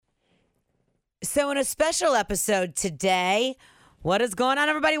So in a special episode today, what is going on,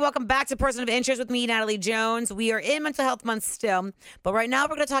 everybody? Welcome back to Person of Interest with me, Natalie Jones. We are in Mental Health Month still, but right now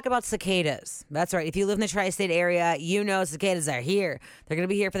we're going to talk about cicadas. That's right. If you live in the tri-state area, you know cicadas are here. They're going to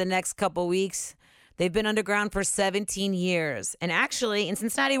be here for the next couple weeks. They've been underground for 17 years. And actually, in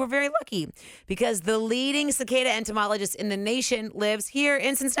Cincinnati, we're very lucky because the leading cicada entomologist in the nation lives here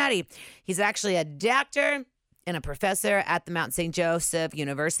in Cincinnati. He's actually a doctor and a professor at the Mount St. Joseph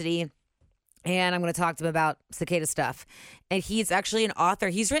University. And I'm going to talk to him about cicada stuff. And he's actually an author.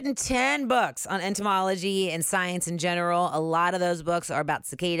 He's written 10 books on entomology and science in general. A lot of those books are about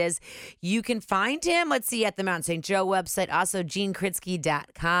cicadas. You can find him, at the Mount St. Joe website, also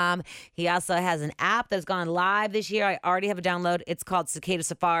genekritsky.com. He also has an app that's gone live this year. I already have a download. It's called Cicada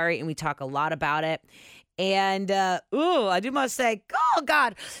Safari, and we talk a lot about it. And, I do must say, oh,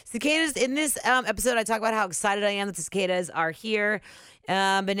 God, cicadas. In this episode, I talk about how excited I am that the cicadas are here.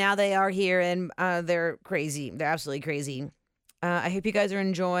 But now they are here, and they're crazy. They're absolutely crazy. I hope you guys are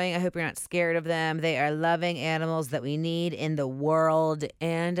enjoying. I hope you're not scared of them. They are loving animals that we need in the world.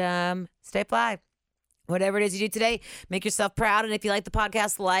 And stay fly. Whatever it is you do today, make yourself proud. And if you like the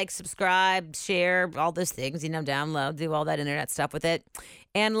podcast, like, subscribe, share, all those things, download, do all that internet stuff with it.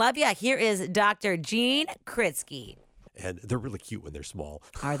 And love ya. Here is Dr. Gene Kritsky. And they're really cute when they're small.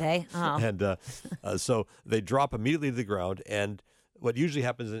 Are they? Oh. And so they drop immediately to the ground. And what usually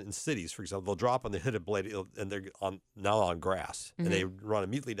happens in cities, for example, they'll drop on the hit of blade, and they're now on grass. Mm-hmm. And they run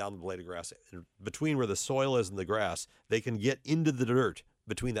immediately down the blade of grass. And between where the soil is and the grass, they can get into the dirt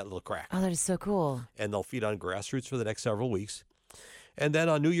between that little crack. Oh, that is so cool. And they'll feed on grass roots for the next several weeks. And then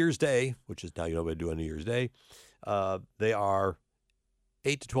on New Year's Day, which is now you know what to do on New Year's Day, they are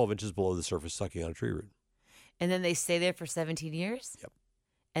 8 to 12 inches below the surface sucking on a tree root. And then they stay there for 17 years? Yep.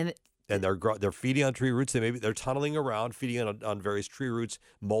 And they're feeding on tree roots. They're tunneling around, feeding on various tree roots,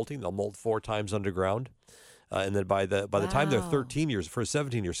 molting. They'll molt 4 times underground. And then by the time they're 13 years, for a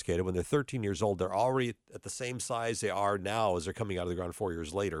 17-year cicada, when they're 13 years old, they're already at the same size they are now as they're coming out of the ground 4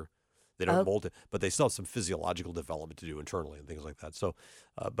 years later. They don't molt it, but they still have some physiological development to do internally and things like that. So,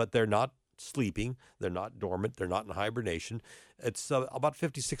 but they're not sleeping. They're not dormant. They're not in hibernation. It's about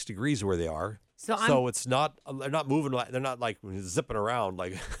 56 degrees where they are. So it's not. They're not moving. They're not like zipping around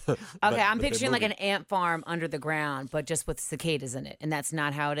like. I'm picturing like an ant farm under the ground, but just with cicadas in it, and that's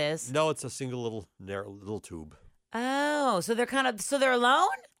not how it is. No, it's a single little narrow little tube. Oh, so they're alone.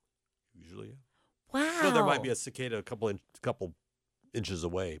 Usually, yeah. Wow. No, there might be a cicada a couple inches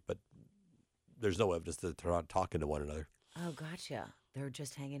away, but there's no evidence that they're not talking to one another. Oh, gotcha. They're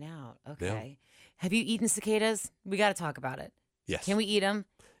just hanging out. Okay. Yeah. Have you eaten cicadas? We got to talk about it. Yes. Can we eat them?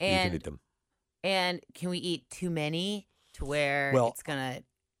 You can eat them. And can we eat too many to where it's going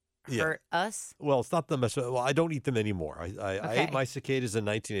to hurt us? Well, it's not the mess. Well, I don't eat them anymore. I ate my cicadas in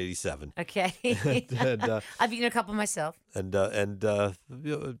 1987. Okay. and I've eaten a couple myself. And it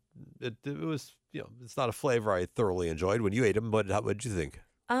was, it's not a flavor I thoroughly enjoyed. When you ate them, what did you think?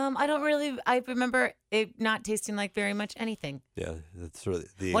 I remember it not tasting like very much anything. Yeah. That's really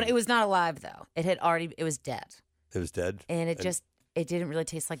it was not alive, though. It was dead. It was dead? And it didn't really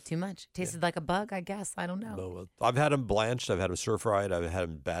taste like too much. It tasted like a bug, I guess. I don't know. No, I've had them blanched. I've had them stir-fried. I've had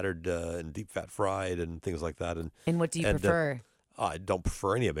them battered and deep-fat fried and things like that. And what do you prefer? I don't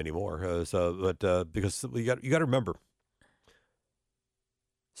prefer any of them anymore. Because you got to remember,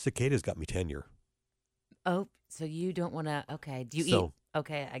 cicadas got me tenure. Oh, so you don't want to? Okay. Do you eat?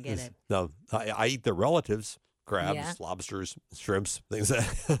 Okay, I get it. No, I eat their relatives. Crabs, lobsters, shrimps, things like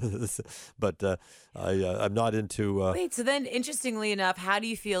that. But I'm not into... Wait, so then, interestingly enough, how do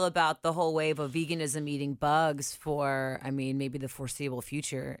you feel about the whole wave of veganism eating bugs for, maybe the foreseeable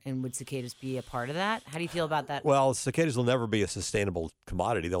future? And would cicadas be a part of that? How do you feel about that? Well, cicadas will never be a sustainable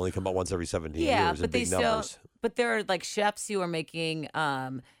commodity. They only come out once every 17 years in big numbers. But there are like chefs who are making,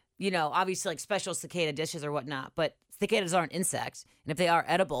 obviously like special cicada dishes or whatnot. But cicadas aren't insects. And if they are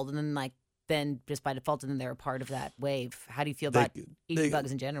edible, then just by default, and then they're a part of that wave. How do you feel about eating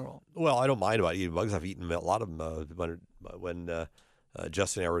bugs in general? Well, I don't mind about eating bugs. I've eaten a lot of them when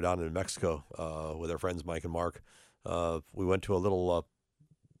Justin and I were down in Mexico with our friends Mike and Mark. We went to a little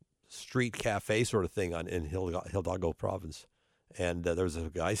street cafe sort of thing in Hidalgo province, and there was a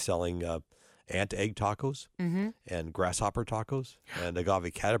guy selling ant egg tacos and grasshopper tacos and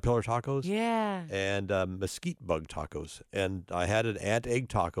agave caterpillar tacos and mesquite bug tacos. And I had an ant egg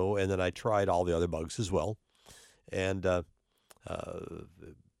taco, and then I tried all the other bugs as well. And I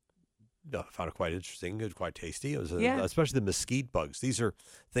found it quite interesting. It was quite tasty. It was especially the mesquite bugs. These are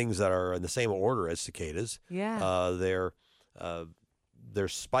things that are in the same order as cicadas. They're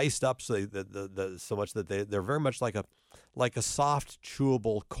spiced up so much that they're very much like like a soft,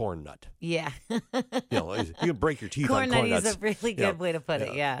 chewable corn nut. Yeah. You can break your teeth Corn on corn nutty nuts. is a really good way to put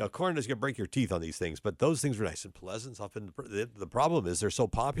it, yeah. Corn nuts, you can break your teeth on these things, but those things are nice and pleasant. Often the problem is they're so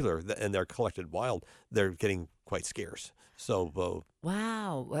popular and they're collected wild, they're getting quite scarce. So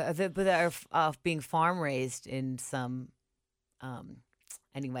wow. But they're being farm raised in some,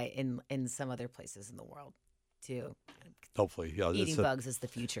 anyway, in some other places in the world too. hopefully, Eating bugs is the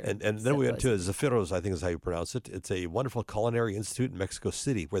future. And then we went to Zafiros, I think is how you pronounce it. It's a wonderful culinary institute in Mexico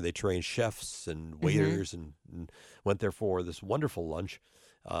City where they train chefs and waiters, and went there for this wonderful lunch.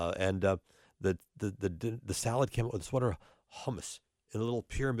 The salad came out with this wonderful hummus in a little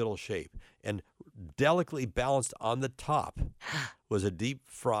pyramidal shape, and delicately balanced on the top was a deep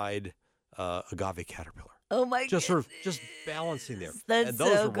fried agave caterpillar. Oh my! Just sort of balancing there. That's and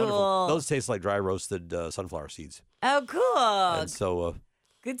those so were cool. wonderful. Those taste like dry roasted sunflower seeds. Oh, cool! And so,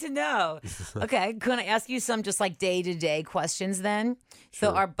 good to know. Okay, can I ask you some just like day-to-day questions then?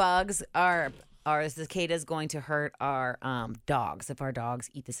 Sure. So, our bugs are cicadas going to hurt our dogs if our dogs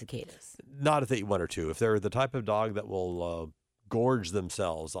eat the cicadas? Not if they eat one or two. If they're the type of dog that will gorge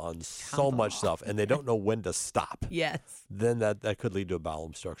themselves on so much stuff and they don't know when to stop. Yes. Then that could lead to a bowel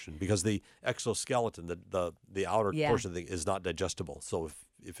obstruction because the exoskeleton, the outer portion of the thing is not digestible. So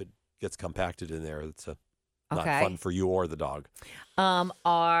if it gets compacted in there, it's not fun for you or the dog.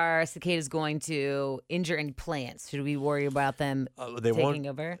 Are cicadas going to injure any plants? Should we worry about them taking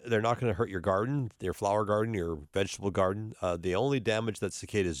over? They're not going to hurt your garden, your flower garden, your vegetable garden. The only damage that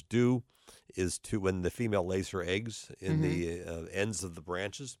cicadas do is to when the female lays her eggs in the ends of the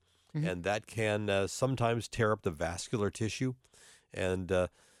branches, and that can sometimes tear up the vascular tissue, and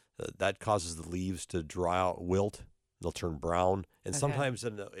that causes the leaves to dry out, wilt. They'll turn brown, and sometimes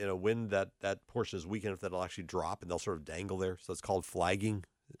in a wind that portion is weak enough that it'll actually drop, and they'll sort of dangle there. So it's called flagging.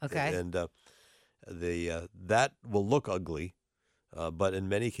 Okay. And that will look ugly, but in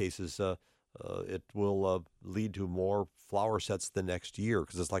many cases it will lead to more flower sets the next year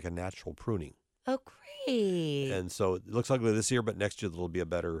because it's like a natural pruning. Oh, great! And so it looks ugly this year, but next year there'll be a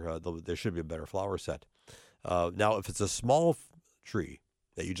better. There should be a better flower set. Now, if it's a small tree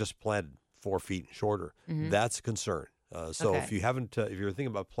that you just planted 4 feet shorter, that's a concern. So if you haven't, if you're thinking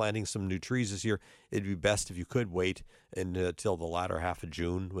about planting some new trees this year, it'd be best if you could wait until the latter half of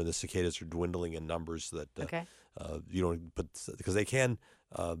June when the cicadas are dwindling in numbers. That you don't put because they can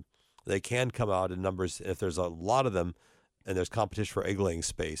come out in numbers. If there's a lot of them and there's competition for egg laying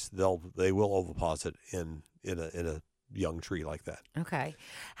space, they will oviposit in a young tree like that. Okay,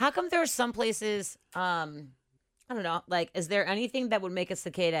 how come there are some places? I don't know. Like, is there anything that would make a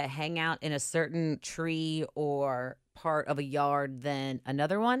cicada hang out in a certain tree or part of a yard than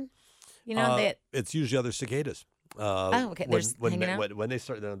another one? You know, it's usually other cicadas. Okay. When they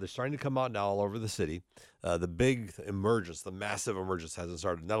start, they're starting to come out now all over the city. The big emergence, the massive emergence hasn't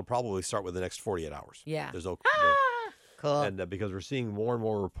started. That'll probably start within the next 48 hours. Yeah. There's no. Cool. And because we're seeing more and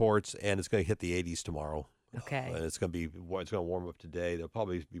more reports, and it's going to hit the 80s tomorrow. Okay. And it's going to warm up today. There'll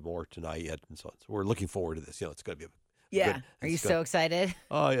probably be more tonight yet, and so on. So we're looking forward to this. It's going to be good. Are you so excited?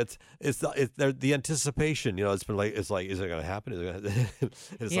 Oh, it's the anticipation. It's been like is it going to happen? Is it going to?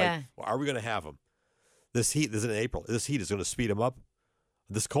 It's like, well, are we going to have them? This heat is in April. This heat is going to speed them up.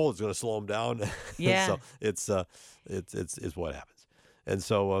 This cold is going to slow them down. Yeah. So it's what happens, and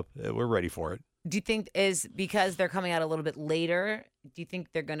so we're ready for it. Do you think is because they're coming out a little bit later? Do you think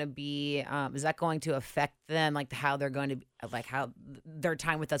they're going to be? Is that going to affect them, like how they're going to, like how their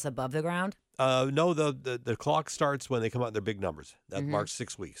time with us above the ground? No, the clock starts when they come out in their big numbers. That marks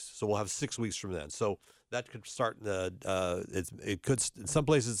 6 weeks. So we'll have 6 weeks from then. So that could start. It could in some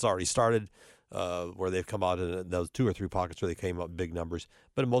places it's already started where they've come out in those 2 or 3 pockets where they came out in big numbers.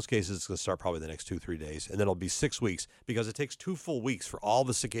 But in most cases it's going to start probably the next 2-3 days, and then it'll be 6 weeks because it takes 2 full weeks for all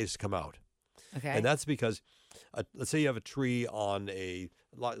the cicadas to come out. Okay. And that's because, let's say you have a tree on a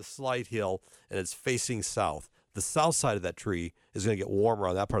slight hill and it's facing south. The south side of that tree is going to get warmer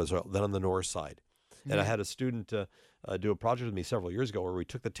on that part of the soil than on the north side. And I had a student do a project with me several years ago where we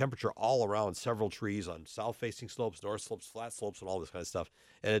took the temperature all around several trees on south-facing slopes, north slopes, flat slopes, and all this kind of stuff.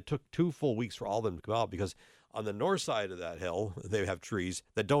 And it took 2 full weeks for all of them to come out because on the north side of that hill, they have trees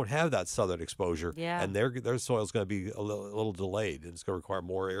that don't have that southern exposure, and their soil is going to be a little delayed, and it's going to require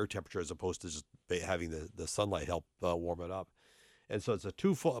more air temperature as opposed to just having the sunlight help warm it up. And so it's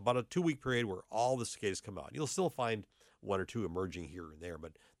about a 2 week period where all the cicadas come out. You'll still find 1 or 2 emerging here and there,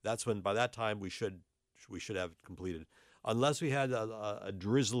 but that's when by that time we should have it completed, unless we had a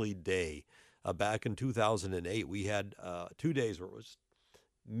drizzly day. Back in 2008, we had 2 days where it was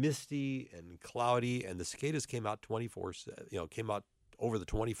misty and cloudy, and the cicadas came out 24. Came out over the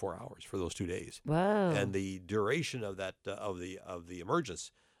 24 hours for those 2 days. Whoa. And the duration of that of the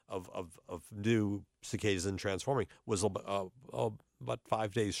emergence of new cicadas and transforming was about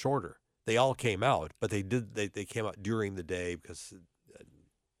 5 days shorter. They all came out, but they came out during the day because it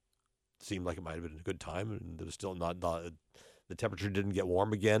seemed like it might have been a good time, and there was still not the temperature didn't get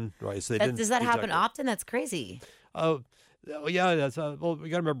warm again, right? So does that happen often? That's crazy. Yeah, that's well. We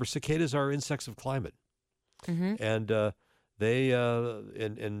got to remember cicadas are insects of climate, and they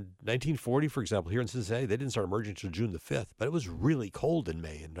in 1940, for example, here in Cincinnati, they didn't start emerging until June the 5th, but it was really cold in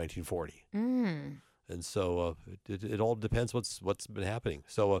May in 1940, and so it all depends what's been happening.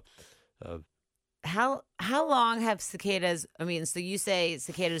 So. How long have cicadas? I mean, so you say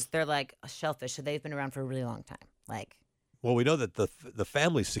cicadas, they're like a shellfish, so they've been around for a really long time. Well, we know that the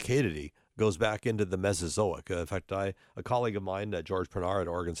family Cicadidae goes back into the Mesozoic. In fact, a colleague of mine, George Pernar at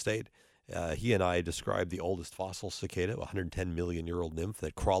Oregon State, he and I described the oldest fossil cicada, a 110 million year old nymph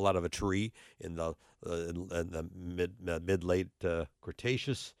that crawled out of a tree in the mid-late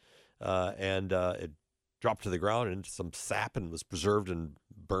Cretaceous, and it dropped to the ground into some sap and was preserved in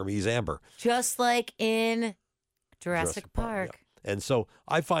Burmese amber, just like in Jurassic Park. Yeah. And so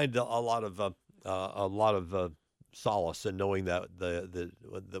I find a lot of solace in knowing that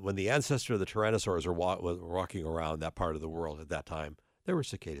when the ancestor of the tyrannosaurs were walking around that part of the world at that time, there were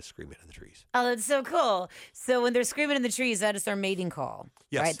cicadas screaming in the trees. Oh, that's so cool. So when they're screaming in the trees, that is their mating call.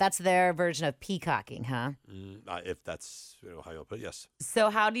 Yes. Right? That's their version of peacocking, huh? If that's how you put it, yes.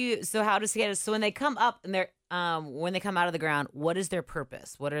 So how do cicadas, so when they come up and they're when they come out of the ground, what is their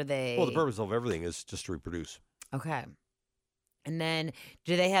purpose? What are they? Well, the purpose of everything is just to reproduce. Okay. And then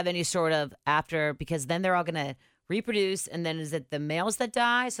do they have any sort of because then they're all going to reproduce, and then is it the males that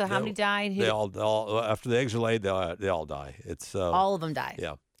die? So how many die? They all after the eggs are laid, they all die. It's all of them die.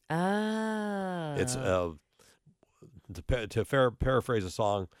 Yeah. Oh. It's to paraphrase a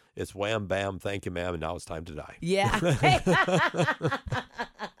song, it's wham bam, thank you ma'am, and now it's time to die. Yeah.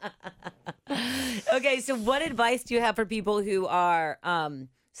 Okay, so what advice do you have for people who are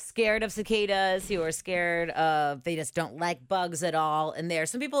scared of cicadas, who are scared of, they just don't like bugs at all, and there are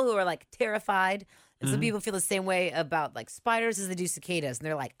some people who are like terrified, and some people feel the same way about like spiders as they do cicadas, and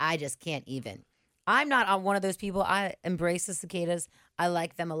they're like, I just can't even. I'm not on one of those people. I embrace the cicadas. I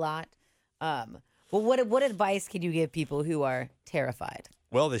like them a lot. Well, what advice can you give people who are terrified?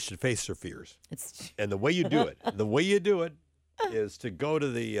 Well, they should face their fears. And the way you do it is to go to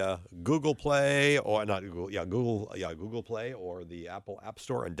the Google Play or not Google, Google Play or the Apple App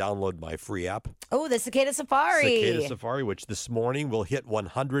Store and download my free app. Oh, the Cicada Safari. Cicada Safari, which this morning will hit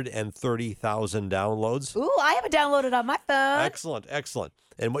 130,000 downloads. Ooh, I have it downloaded on my phone. Excellent.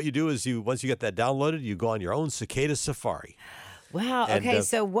 And what you do is once you get that downloaded, you go on your own Cicada Safari. Wow. And, okay,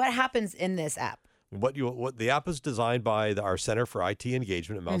 so what happens in this app? What the app is designed by our Center for IT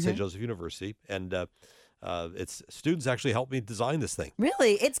Engagement at Mount St. Joseph University, and it's students actually helped me design this thing.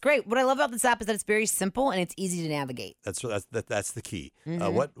 Really, it's great. What I love about this app is that it's very simple and it's easy to navigate. That's the key.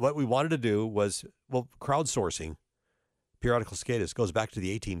 What we wanted to do was crowdsourcing periodical cicadas goes back to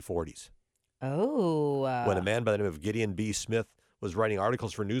the 1840s. Oh, when a man by the name of Gideon B. Smith was writing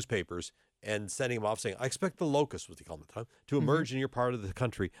articles for newspapers and sending them off saying, I expect the locust, what they call them at the time, to emerge in your part of the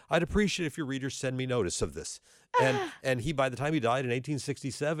country. I'd appreciate if your readers send me notice of this. And he, by the time he died in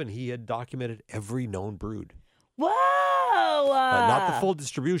 1867, he had documented every known brood. Whoa! Not the full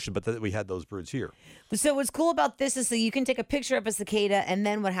distribution, but that we had those broods here. So what's cool about this is that you can take a picture of a cicada, and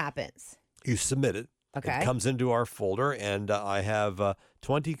then what happens? You submit it. Okay. It comes into our folder, and I have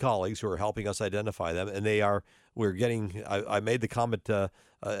 20 colleagues who are helping us identify them, and I made the comment in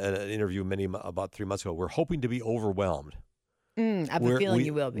an interview about 3 months ago. We're hoping to be overwhelmed. I have a feeling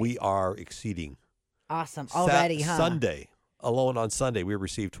you will be. We are exceeding. Awesome. Already, huh? Alone on Sunday, we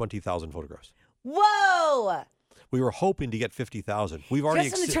received 20,000 photographs. Whoa! We were hoping to get 50,000. We've already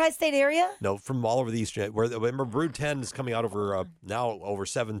just from the tri-state area? No, from all over the East. Remember, Brood 10 is coming out over now over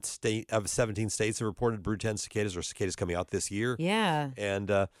 17 states have reported Brood 10 cicadas or cicadas coming out this year. Yeah.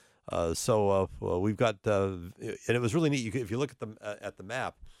 And so we've got, and it was really neat. If you look at the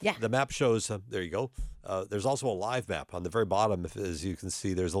map, the map shows. There you go. There's also a live map on the very bottom. As you can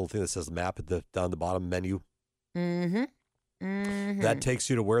see, there's a little thing that says map down the bottom menu. That takes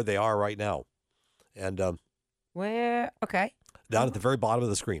you to where they are right now, and where? Okay. Down at the very bottom of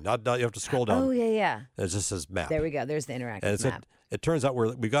the screen. Not you have to scroll down. Oh yeah. It just says map. There we go. There's the interactive map. It turns out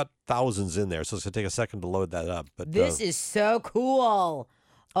we got thousands in there, so it's gonna take a second to load that up. But this is so cool.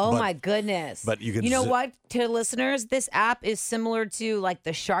 Oh my goodness. But you can. You know what? To listeners, this app is similar to like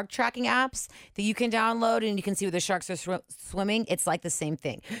the shark tracking apps that you can download and you can see where the sharks are swimming. It's like the same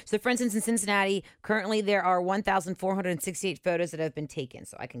thing. So for instance, in Cincinnati, currently there are 1,468 photos that have been taken.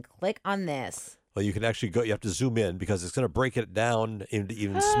 So I can click on this. Well, you can actually go. You have to zoom in because it's going to break it down into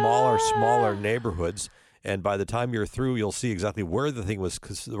even smaller neighborhoods. And by the time you're through, you'll see exactly where the thing was,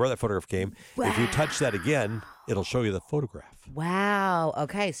 where that photograph came. Wow. If you touch that again, it'll show you the photograph. Wow.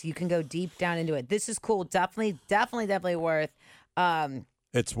 Okay, so you can go deep down into it. This is cool. Definitely worth.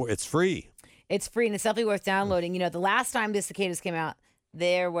 It's free. It's free, and it's definitely worth downloading. You know, the last time the cicadas came out, we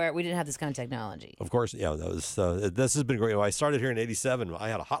didn't have this kind of technology. Of course, yeah. That was. This has been great. When I started here in '87, I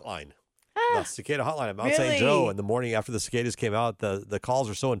had a hotline. The cicada hotline at Mount St. Joe. And the morning after the cicadas came out, the calls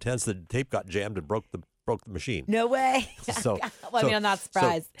were so intense the tape got jammed and broke the machine. No way. I'm not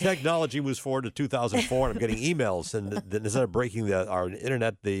surprised. So technology moves forward to 2004, and I'm getting emails. And then instead of breaking our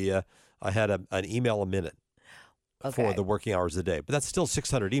internet, I had an email a minute for the working hours a day. But that's still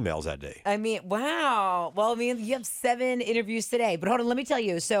 600 emails that day. I mean, wow. Well, I mean, you have 7 interviews today. But hold on, let me tell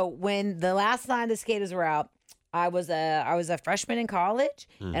you. So when the last time the cicadas were out, I was a freshman in college,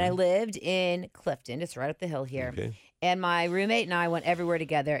 and I lived in Clifton. It's right up the hill here. Okay. And my roommate and I went everywhere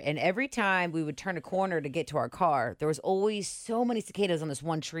together. And every time we would turn a corner to get to our car, there was always so many cicadas on this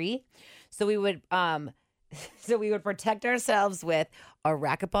one tree. So we would protect ourselves with our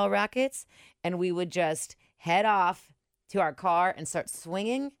racquetball rackets, and we would just head off to our car and start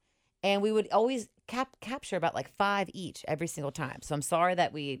swinging. And we would always capture about like 5 each every single time. So I'm sorry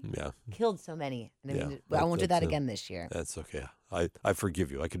that we killed so many. I won't do that again this year. That's okay. I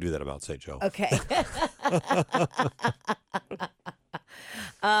forgive you. I can do that at Mount St. Joe. Okay.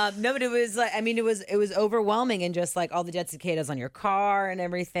 No, but it was like, I mean, it was overwhelming, and just like all the dead cicadas on your car and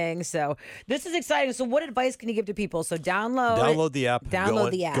everything. So this is exciting. So what advice can you give to people? So download the app.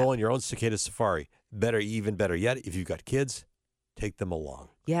 Download the app. Go on your own cicada safari. Even better yet, if you've got kids, take them along.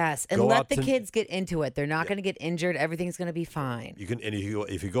 Yes, and let the kids get into it. They're not going to get injured. Everything's going to be fine. You can, and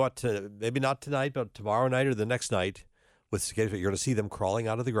if you go out to, maybe not tonight, but tomorrow night or the next night with cicadas, you're going to see them crawling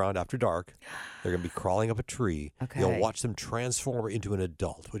out of the ground after dark. They're going to be crawling up a tree. Okay. You'll watch them transform into an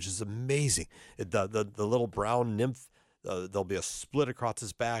adult, which is amazing. The little brown nymph. There'll be a split across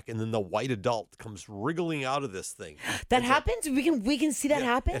his back, and then the white adult comes wriggling out of this thing. That happens. We can see that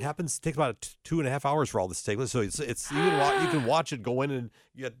happen. It happens. It takes about 2.5 hours for all this to take place. So it's you can watch it, go in and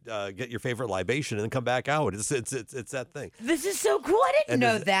get your favorite libation, and then come back out. It's that thing. This is so cool. I didn't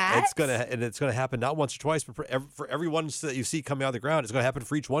know that. It's gonna happen not once or twice, but for every one that you see coming out of the ground, it's gonna happen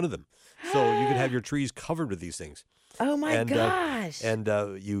for each one of them. So you can have your trees covered with these things. Oh my gosh! And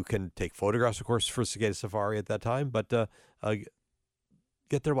you can take photographs, of course, for Cicada Safari at that time. But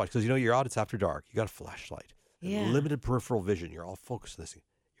get there, watch, because you're out. It's after dark. You got a flashlight, limited peripheral vision. You're all focused on this thing.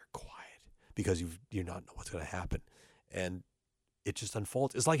 You're quiet because you not know what's going to happen, and it just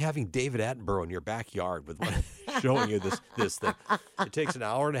unfolds. It's like having David Attenborough in your backyard with showing you this thing. It takes an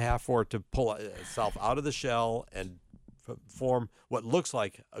hour and a half for it to pull itself out of the shell and form what looks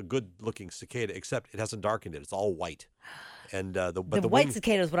like a good-looking cicada, except it hasn't darkened it. It's all white, and the white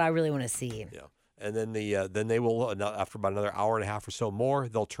cicada is what I really want to see. Yeah, and then then they will after about another hour and a half or so more,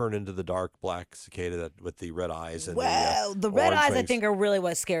 they'll turn into the dark black cicada with the red eyes and the red eyes. I think are really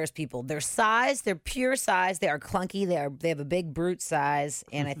what scares people. Their size, their pure size. They are clunky. They have a big brute size,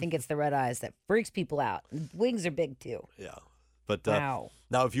 and I think it's the red eyes that freaks people out. Wings are big too. Yeah. But wow.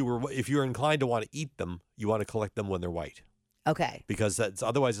 Now, if you're inclined to want to eat them, you want to collect them when they're white. Okay. Because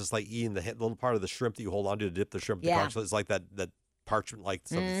otherwise it's like eating the little part of the shrimp that you hold onto to dip the shrimp. Yeah. So it's like that parchment like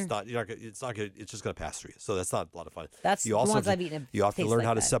something. It's just going to pass through you. So that's not a lot of fun. That's the ones I've eaten. You have to learn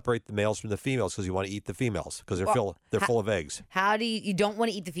how to separate the males from the females because you want to eat the females because they're full of eggs. How do you don't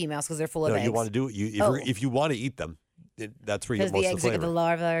want to eat the females because they're full of eggs? You want to do it. If you want to eat them. That's where you get most of the flavor. Because the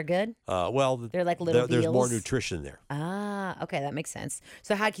larvae are good? Well, they're like little there's more nutrition there. Ah, okay, that makes sense.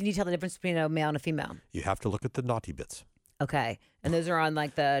 So how can you tell the difference between a male and a female? You have to look at the naughty bits. Okay, and those are on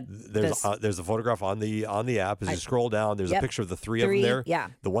like the... There's a photograph on the app. As you scroll down, there's a picture of the three of them there. Yeah.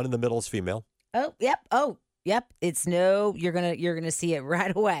 The one in the middle is female. Oh, yep. Oh, yep. It's you're gonna see it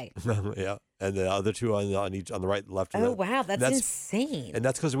right away. Yeah. And the other two on the right and left. Oh, wow. That's insane. And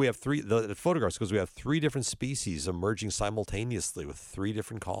that's because we have the photographs, because we have 3 different species emerging simultaneously with 3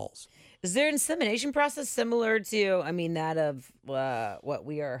 different calls. Is there an insemination process similar to, that of what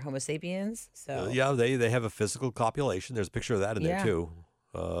we are Homo sapiens? So yeah, they have a physical copulation. There's a picture of that in there too.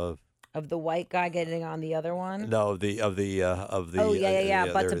 Of the white guy getting on the other one? No, of the Oh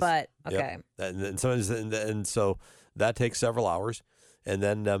yeah, butt to butt. Okay. Yep. And so that takes several hours, and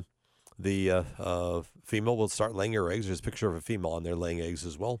then the female will start laying her eggs. There's a picture of a female on there laying eggs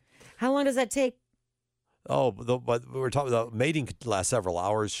as well. How long does that take? Oh, but we're talking about mating could last several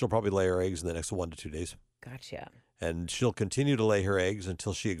hours. She'll probably lay her eggs in the next 1 to 2 days. Gotcha. And she'll continue to lay her eggs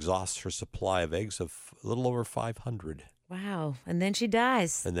until she exhausts her supply of eggs of a little over 500. Wow. And then she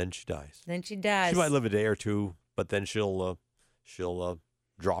dies. And then she dies. She might live a day or two, but then she'll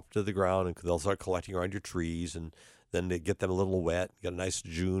drop to the ground, and they'll start collecting around your trees, and then they get them a little wet, get a nice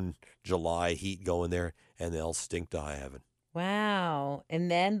June, July heat going there, and they'll stink to high heaven. Wow.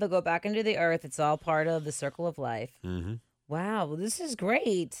 And then they'll go back into the earth. It's all part of the circle of life. Mm-hmm. Wow. Well, this is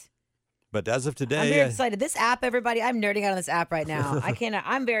great. But as of today, I'm very excited. This app, everybody, I'm nerding out on this app right now.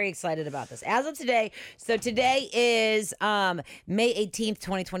 I'm very excited about this. As of today, so today is May 18th,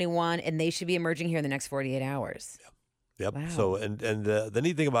 2021, and they should be emerging here in the next 48 hours. Yep. Wow. So, and the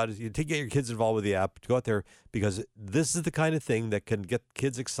neat thing about it is you get your kids involved with the app, go out there, because this is the kind of thing that can get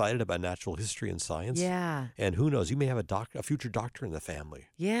kids excited about natural history and science. Yeah. And who knows, you may have a future doctor in the family.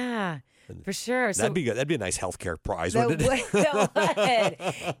 Yeah, for sure. That'd be good. That'd be a nice healthcare prize, That wouldn't it? would. And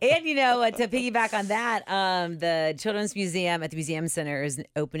to piggyback on that, the Children's Museum at the Museum Center is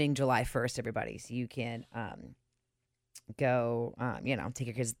opening July 1st, everybody. So you can go, take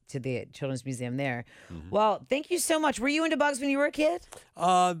your kids to the Children's Museum there. Mm-hmm. Well, thank you so much. Were you into bugs when you were a kid?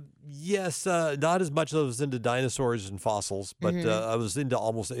 Yes, not as much as I was into dinosaurs and fossils, but I was into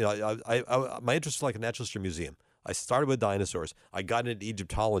almost, I my interest was like a natural history museum. I started with dinosaurs. I got into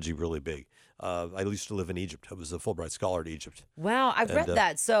Egyptology really big. I used to live in Egypt. I was a Fulbright scholar at Egypt. Wow, I've read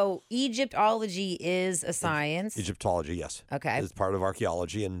that. So Egyptology is a science. Egyptology, yes. Okay. It's part of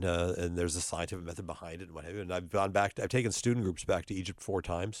archaeology, and there's a scientific method behind it and what have you. And I've gone back. I've taken student groups back to Egypt 4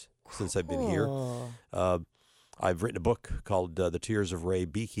 times since I've been here. I've written a book called The Tears of Ray: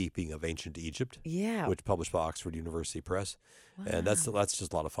 Beekeeping of Ancient Egypt, which published by Oxford University Press. Wow. And that's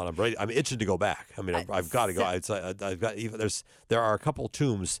just a lot of fun. I'm itching to go back. I mean, I've got to go. I've got there are a couple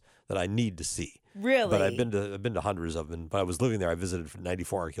tombs that I need to see. Really? But I've been to hundreds of them. But I was living there. I visited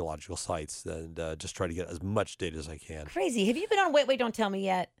 94 archaeological sites and just try to get as much data as I can. Crazy. Have you been on Wait, Don't Tell Me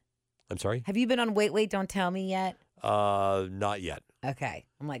yet? I'm sorry? Have you been on Wait, Don't Tell Me yet? Not yet. Okay.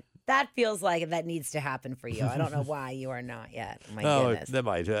 I'm like, that feels like that needs to happen for you. I don't know why you are not yet. My goodness. That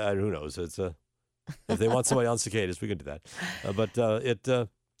might. Who knows? It's if they want somebody on cicadas, we can do that.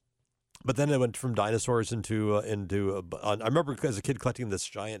 But then I went from dinosaurs into I remember as a kid collecting this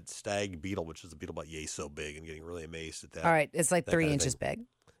giant stag beetle, which is a beetle about yay so big, and getting really amazed at that. All right, it's like 3 inches big.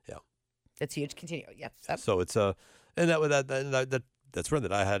 Yeah, that's huge. Continue. Yep. So it's that's where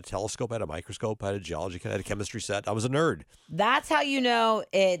I had a telescope, I had a microscope, I had a geology, I had a chemistry set. I was a nerd. That's how you know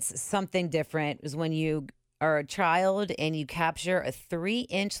it's something different, is when you are a child and you capture a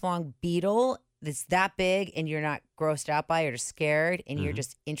 3-inch long beetle that's that big and you're not grossed out by it or scared and you're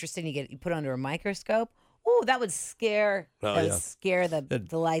just interested and you put it under a microscope. Ooh, that would scare the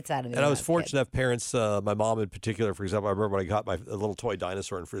lights out of me. And I was fortunate to have parents, my mom in particular, for example. I remember when I got my little toy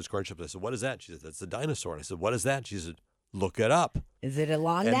dinosaur in Fruits Corn Chips. I said, "What is that?" She said, "That's a dinosaur." And I said, "What is that?" She said, "Look it up." Is it a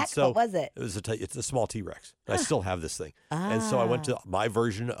long neck? So what was it? It's a small T-Rex. I still have this thing. And so I went to my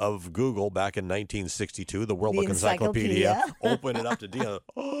version of Google back in 1962, the World Book Encyclopedia, opened it up to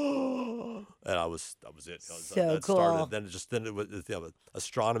and that was it. So cool. Then it was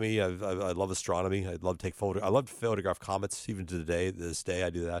astronomy. I love astronomy. I love to take photos. I love to photograph comets. Even to this day, I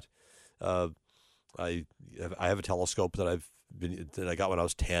do that. I have a telescope that I got when I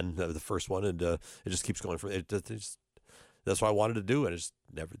was 10, the first one, and it just keeps going from it. That's what I wanted to do, and I just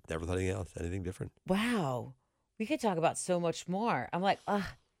never thought anything different. Wow, we could talk about so much more. I'm like,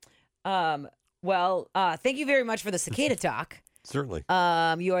 thank you very much for the cicada talk. Certainly.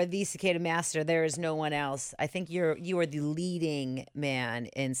 You are the cicada master. There is no one else. I think you are the leading man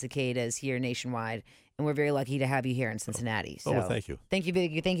in cicadas here nationwide, and we're very lucky to have you here in Cincinnati. So well, thank you. Thank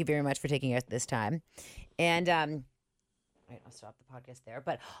you very much for taking us this time. And all right, I'll stop the podcast there.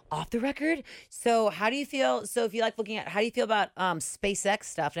 But off the record, so how do you feel? So if you like looking at, how do you feel about SpaceX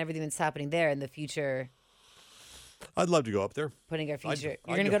stuff and everything that's happening there in the future? I'd love to go up there. Putting our future.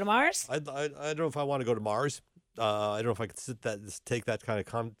 You're going to go to Mars? I don't know if I want to go to Mars. I don't know if I could take that kind of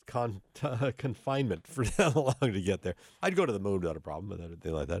confinement for that long to get there. I'd go to the moon without a problem, with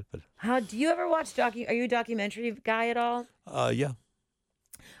anything like that. But how do you ever watch Are you a documentary guy at all? Yeah.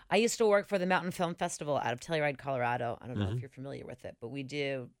 I used to work for the Mountain Film Festival out of Telluride, Colorado. I don't know if you're familiar with it, but we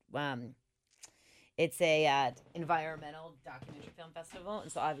do. It's a environmental documentary film festival,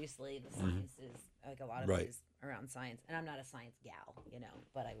 and so obviously the science is like a lot of it is around science. And I'm not a science gal,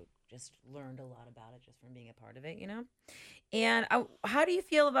 but I just learned a lot about it just from being a part of it, And how do you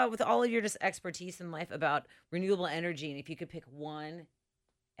feel about, with all of your just expertise in life, about renewable energy? And if you could pick one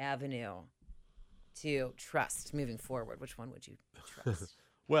avenue to trust moving forward? Which one would you trust?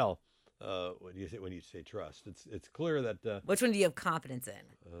 Well, when you say trust, it's clear that Which one do you have confidence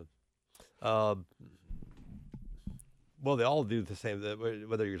in? uh, well, they all do the same.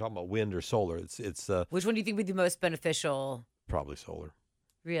 Whether you're talking about wind or solar, it's Which one do you think would be the most beneficial? probably solar.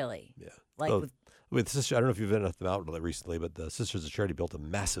 Really? Yeah. Like So, with sister, I don't know if you've been at the mountain recently, but the Sisters of Charity built a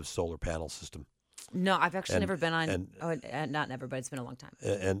massive solar panel system. No, I've actually And- never been on. and- Not never, but it's been a long time.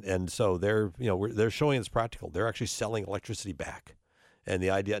 And so they're showing it's practical. They're actually selling electricity back, and the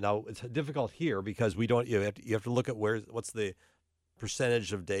idea now it's difficult here because we don't. You have to look at what's the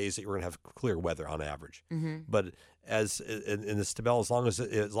percentage of days that you're going to have clear weather on average. Mm-hmm. But as in this Tibet, as long as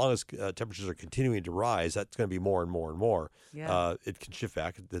temperatures are continuing to rise, that's going to be more and more and more. Yeah. It can shift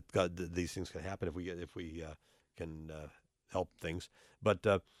back. These things can happen if we can help things. But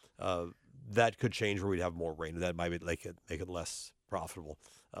that could change where we'd have more rain. That might make it less profitable.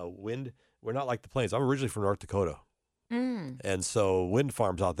 Wind. We're not like the plains. I'm originally from North Dakota. And so wind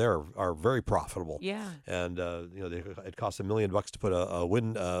farms out there are very profitable. Yeah. And it costs $1 million to put the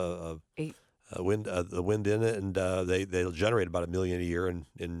wind in it, and they'll generate about $1 million a year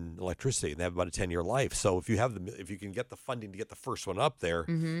in electricity, and they have about a 10-year life. So if you can get the funding to get the first one up there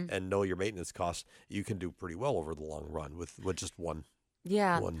and know your maintenance costs, you can do pretty well over the long run with just one.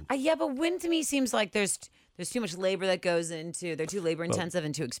 Yeah. One. Yeah, but wind to me seems like there's too much labor that goes into. They're too labor intensive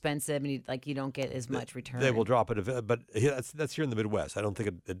and too expensive, and you don't get as much return. They will drop it, but that's here in the Midwest. I don't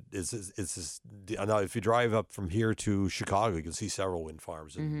think it is. Now, if you drive up from here to Chicago, you can see several wind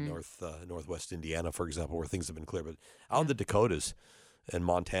farms in northwest Indiana, for example, where things have been clear. But out in the Dakotas and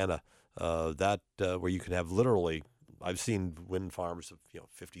Montana, where you can have literally, I've seen wind farms of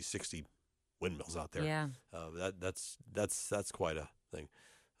 50, 60 windmills out there. Yeah. That's quite a thing,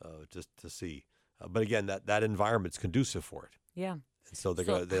 just to see. But again, that environment's conducive for it. Yeah. And so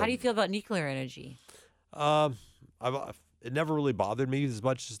how do you feel about nuclear energy? It never really bothered me as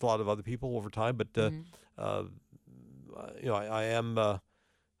much as a lot of other people over time. But I am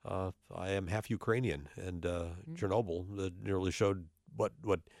half Ukrainian, and Chernobyl really showed what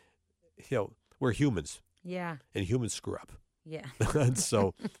we're humans. Yeah. And humans screw up. Yeah. And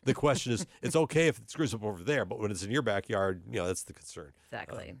so the question is, it's okay if it screws up over there, but when it's in your backyard, that's the concern.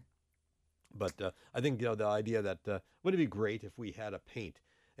 Exactly. But I think the idea that wouldn't it be great if we had a paint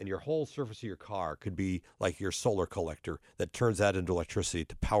and your whole surface of your car could be like your solar collector that turns that into electricity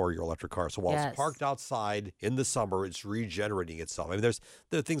to power your electric car. So while it's parked outside in the summer, it's regenerating itself. I mean, there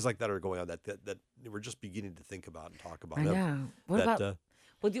are things like that are going on that we're just beginning to think about and talk about. I know. What about?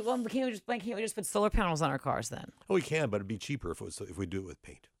 Can't we just put solar panels on our cars then? Oh, we can, but it'd be cheaper if we do it with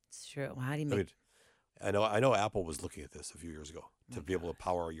paint. It's true. How do you make? I know Apple was looking at this a few years ago to be able to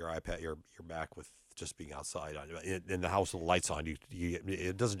power your iPad, your Mac with just being outside in the house with the lights on.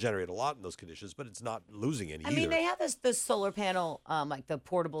 It doesn't generate a lot in those conditions, but it's not losing any. I mean, they have this solar panel, like the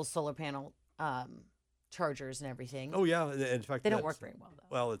portable solar panel chargers and everything. Oh yeah, in fact, they don't work very well though.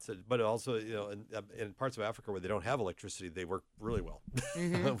 Well, but also in parts of Africa where they don't have electricity, they work really well.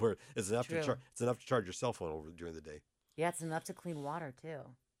 Where it's enough to charge your cell phone over during the day. Yeah, it's enough to clean water too.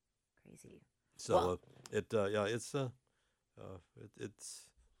 Crazy. So it's.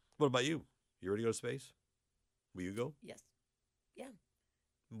 What about you? You ready to go to space? Will you go? Yes. Yeah.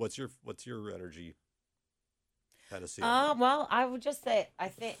 What's your energy fantasy? Well, I would just say I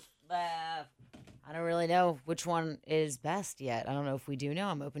think I don't really know which one is best yet. I don't know if we do know.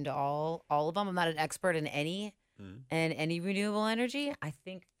 I'm open to all of them. I'm not an expert in any renewable energy. I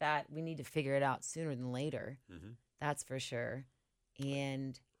think that we need to figure it out sooner than later. That's for sure.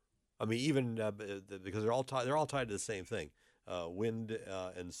 And I mean, even because they're all tied to the same thing. Wind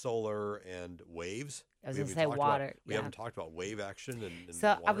and solar and waves. I was going to say water. We haven't talked about wave action and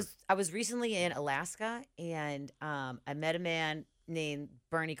so water. I was recently in Alaska, and I met a man named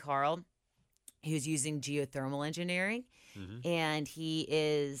Bernie Carl who's using geothermal engineering, and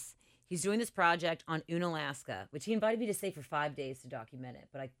he's doing this project on Unalaska, which he invited me to stay for 5 days to document it,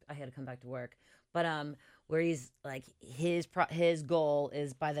 but I had to come back to work. But where he's like his goal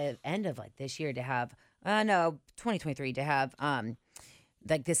is by the end of like this year to have 2023 to have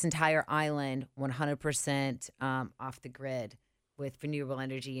like this entire island 100% off the grid with renewable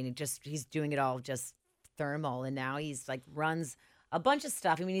energy, and he's doing it all just thermal, and now he's like runs a bunch of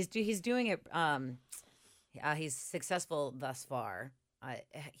stuff. I mean, he's doing it. He's successful thus far.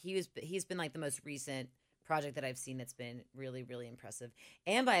 He's been like the most recent project that I've seen that's been really, really impressive,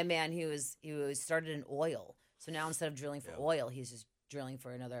 and by a man who started in oil. So now instead of drilling for oil, he's just drilling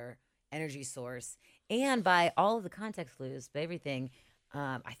for another energy source. And by all of the context clues, by everything,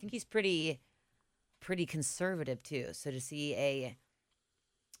 I think he's pretty conservative too. So to see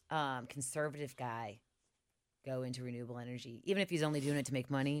conservative guy go into renewable energy, even if he's only doing it to make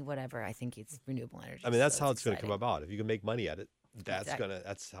money, whatever. I think it's renewable energy. I mean, that's so how it's going to exciting. come about. If you can make money at it, that's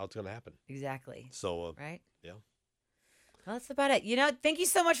how it's going to happen. Exactly. So, right? yeah. Well, that's about it. Thank you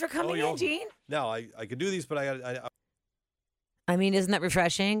so much for coming in, Gene. No, I could do these, but I mean, isn't that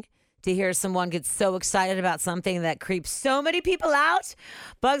refreshing to hear someone get so excited about something that creeps so many people out?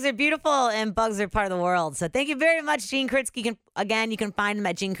 Bugs are beautiful and bugs are part of the world. So thank you very much, Gene Kritsky. You can find him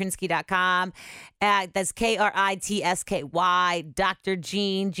at GeneKrinsky.com. That's Kritsky, Dr.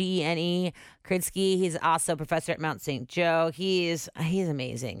 Gene, Gene. Kritsky. He's also a professor at Mount St. Joe. He's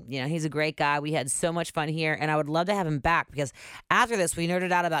amazing. He's a great guy. We had so much fun here, and I would love to have him back because after this, we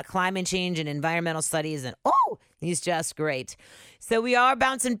nerded out about climate change and environmental studies, and he's just great. So we are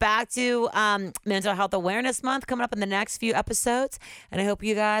bouncing back to Mental Health Awareness Month coming up in the next few episodes, and I hope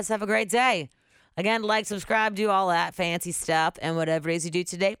you guys have a great day. Again, like, subscribe, do all that fancy stuff, and whatever it is you do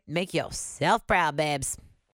today, make yourself proud, babes.